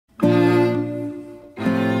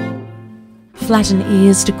Flatten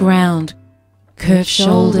ears to ground. Curve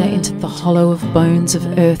shoulder into the hollow of bones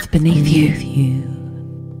of earth beneath you.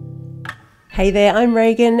 Hey there, I'm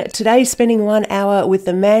Raegan. Today spending 1 hour with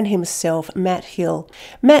the man himself, Matt Hill.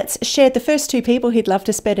 Matt's shared the first two people he'd love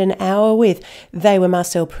to spend an hour with. They were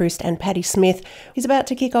Marcel Proust and Patti Smith. He's about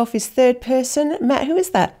to kick off his third person. Matt, who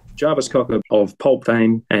is that? Jarvis Cocker of Pulp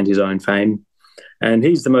fame and his own fame. And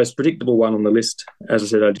he's the most predictable one on the list. As I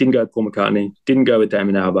said, I didn't go with Paul McCartney, didn't go with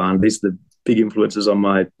Damien Albarn. These are the big influences on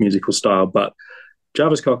my musical style. But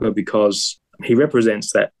Jarvis Cocker, because he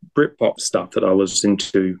represents that Britpop stuff that I was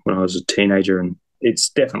into when I was a teenager, and it's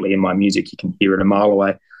definitely in my music. You can hear it a mile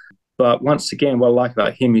away. But once again, what I like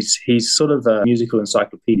about him is he's sort of a musical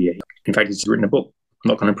encyclopedia. In fact, he's written a book I'm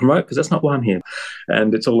not going to promote because that's not why I'm here.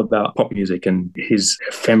 And it's all about pop music and his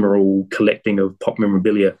ephemeral collecting of pop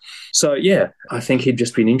memorabilia. So, yeah, I think he'd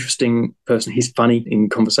just be an interesting person. He's funny in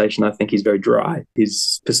conversation. I think he's very dry.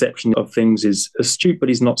 His perception of things is astute, but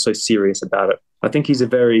he's not so serious about it. I think he's a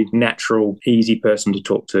very natural, easy person to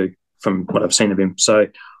talk to from what I've seen of him. So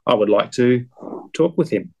I would like to talk with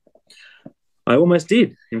him. I almost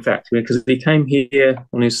did, in fact, because he came here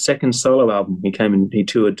on his second solo album. He came and he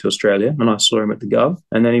toured to Australia, and I saw him at the Gov.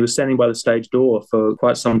 And then he was standing by the stage door for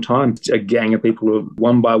quite some time. A gang of people,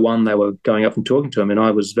 one by one, they were going up and talking to him, and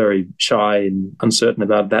I was very shy and uncertain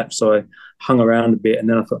about that. So I hung around a bit, and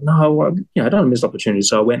then I thought, no, I don't want to miss opportunity.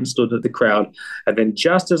 So I went and stood at the crowd, and then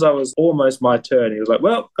just as I was almost my turn, he was like,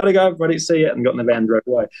 well, gotta go, everybody, see it, and got in the van and drove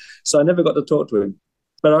away. So I never got to talk to him.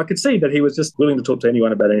 But I could see that he was just willing to talk to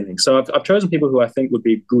anyone about anything. So I've chosen people who I think would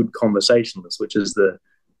be good conversationalists, which is the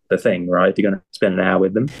thing, right? You're going to spend an hour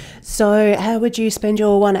with them. So how would you spend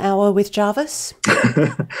your 1 hour with Jarvis?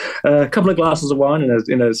 A couple of glasses of wine in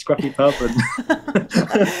a scruffy pub.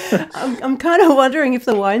 I'm kind of wondering if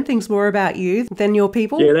the wine thing's more about you than your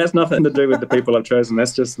people. Yeah, that's nothing to do with the people I've chosen.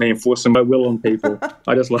 That's just me enforcing my will on people.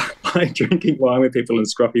 I just like drinking wine with people in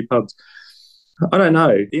scruffy pubs. I don't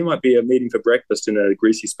know. It might be a meeting for breakfast in a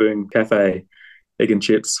Greasy Spoon cafe, egg and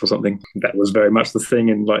chips or something. That was very much the thing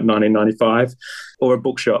in like 1995. Or a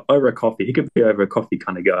bookshop over a coffee. He could be over a coffee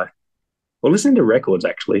kind of guy. Or listening to records,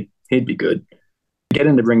 actually. He'd be good. Get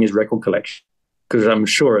him to bring his record collection because I'm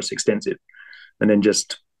sure it's extensive. And then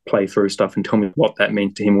just play through stuff and tell me what that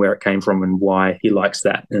means to him, where it came from and why he likes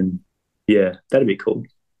that. And yeah, that'd be cool.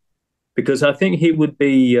 Because I think he would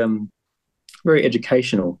be very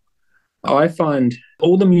educational. I find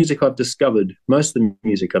all the music I've discovered, most of the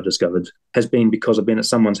music I've discovered has been because I've been at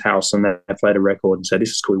someone's house and they've played a record and said,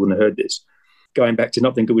 this is cool, you wouldn't have heard this. Going back to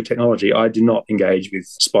not being good with technology, I do not engage with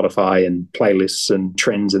Spotify and playlists and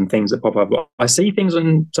trends and things that pop up. I see things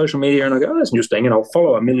on social media and I go, oh, that's interesting. And I'll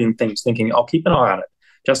follow a million things thinking, I'll keep an eye on it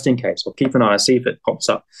just in case. I'll keep an eye, see if it pops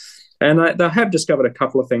up. And I have discovered a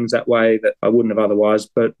couple of things that way that I wouldn't have otherwise.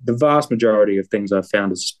 But the vast majority of things I've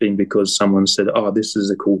found has been because someone said, oh, this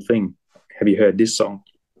is a cool thing. Have you heard this song?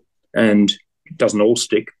 And it doesn't all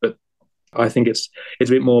stick, but I think it's a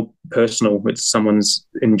bit more personal. It's someone's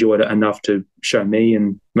enjoyed it enough to show me,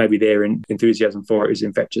 and maybe their enthusiasm for it is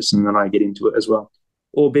infectious, and then I get into it as well.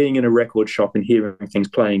 Or being in a record shop and hearing things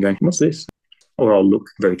playing, going, what's this? Or I'll look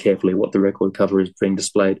very carefully what the record cover is being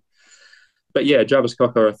displayed. But yeah, Jarvis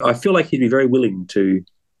Cocker, I feel like he'd be very willing to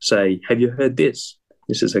say, have you heard this?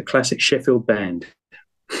 This is a classic Sheffield band.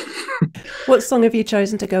 What song have you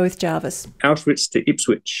chosen to go with Jarvis? Auschwitz to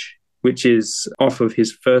Ipswich, which is off of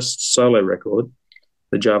his first solo record,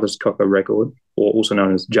 the Jarvis Cocker record, or also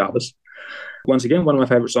known as Jarvis. Once again, one of my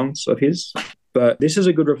favourite songs of his. But this is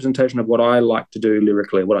a good representation of what I like to do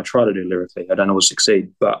lyrically, what I try to do lyrically. I don't always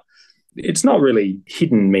succeed, but it's not really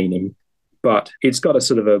hidden meaning, but it's got a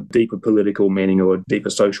sort of a deeper political meaning or a deeper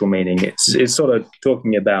social meaning. It's sort of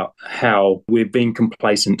talking about how we're being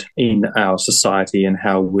complacent in our society and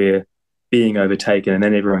how we're being overtaken, and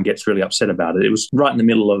then everyone gets really upset about it. It was right in the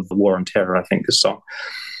middle of the war on terror, I think, this song.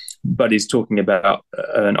 But he's talking about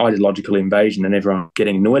an ideological invasion and everyone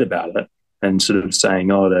getting annoyed about it and sort of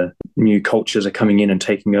saying, oh, the new cultures are coming in and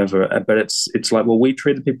taking over. But it's like, well, we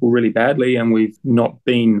treated people really badly and we've not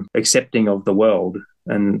been accepting of the world.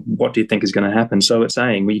 And what do you think is going to happen? So it's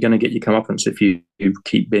saying, well, you're going to get your comeuppance if you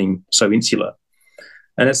keep being so insular.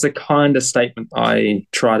 And it's the kind of statement I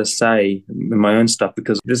try to say in my own stuff,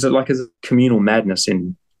 because there's like a communal madness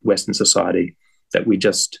in Western society that we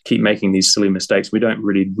just keep making these silly mistakes. We don't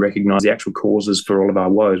really recognise the actual causes for all of our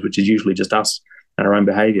woes, which is usually just us and our own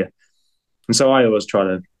behaviour. And so I always try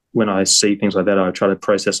to, when I see things like that, I try to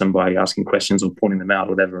process them by asking questions or pointing them out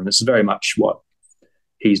or whatever. And it's very much what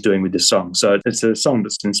he's doing with this song. So it's a song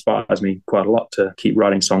that inspires me quite a lot to keep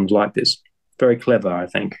writing songs like this. Very clever, I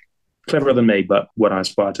think. Cleverer than me, but what I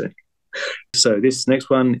aspire to. So this next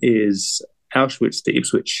one is Auschwitz to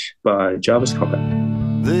Ipswich by Jarvis Cocker.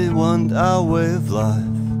 They want our way of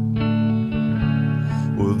life.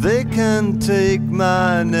 Well, they can take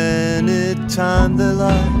mine any time they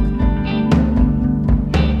like.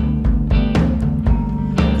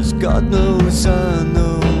 'Cause God knows I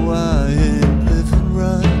know I ain't living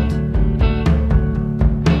right.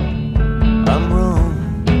 I'm wrong.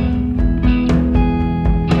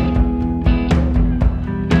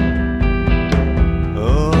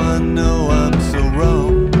 Oh, I know I'm so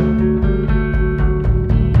wrong.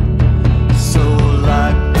 So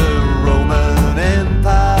like the Roman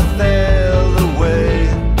Empire fell away,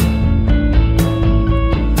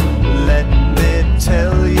 let me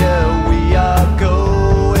tell you we are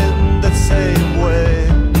going the same way.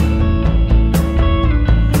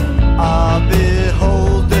 Ah,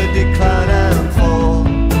 behold the decline and fall,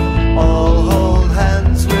 all hold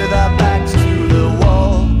hands with our backs to the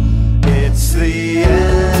wall. It's the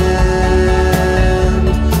end,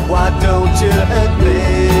 why don't you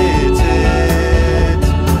admit it?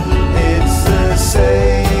 It's the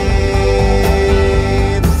same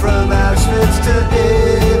from Auschwitz to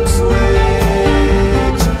Ipswich.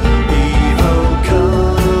 Evil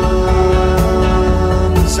comes,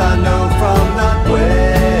 I know from not where,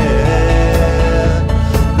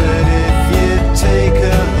 but if you take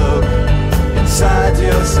a look inside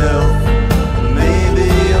yourself, maybe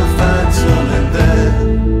you'll find something there.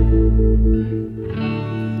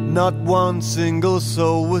 Not one single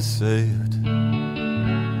soul was saved.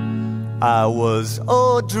 I was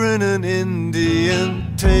ordering an Indian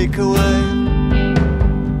takeaway.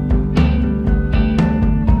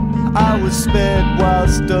 I was spared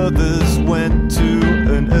whilst others went to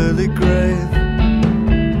an early grave.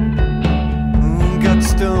 Got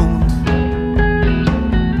stoned.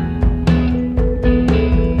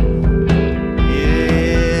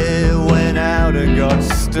 Yeah, went out and got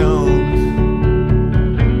stoned.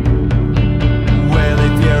 Well,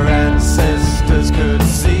 if your ancestors could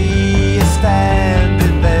see you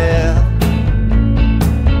standing there,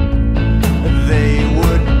 they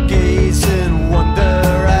would gaze in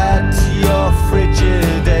wonder at your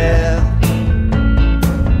frigid air.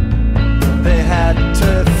 They had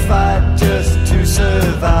to fight just to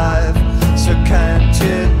survive, so can't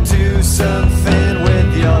you do something with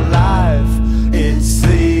your life? It's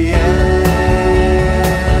the end,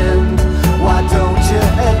 why don't you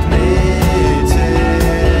admit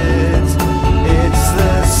it? It's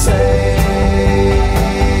the same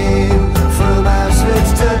from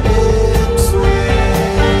Auschwitz to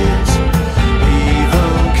Ipswich.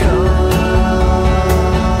 Evil comes,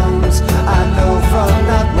 I know from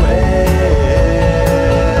not where,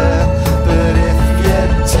 but if you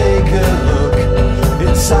take a look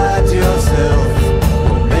inside yourself,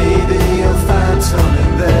 well, maybe you'll find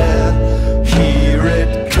something there. Here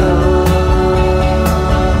it comes,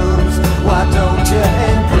 why don't you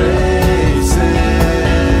embrace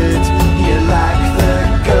it? You lack the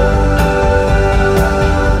guts,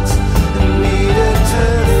 needed to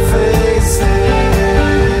face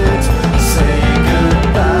it. Say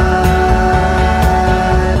goodbye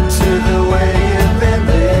to the way you've been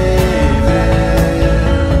living.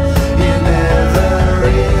 You never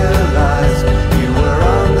realized you were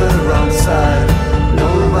on the wrong side.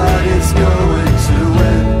 Nobody's going to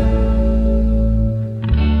win.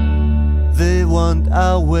 They want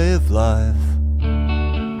our way of life.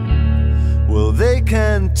 Well, they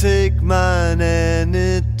can take mine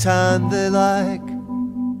any time they like.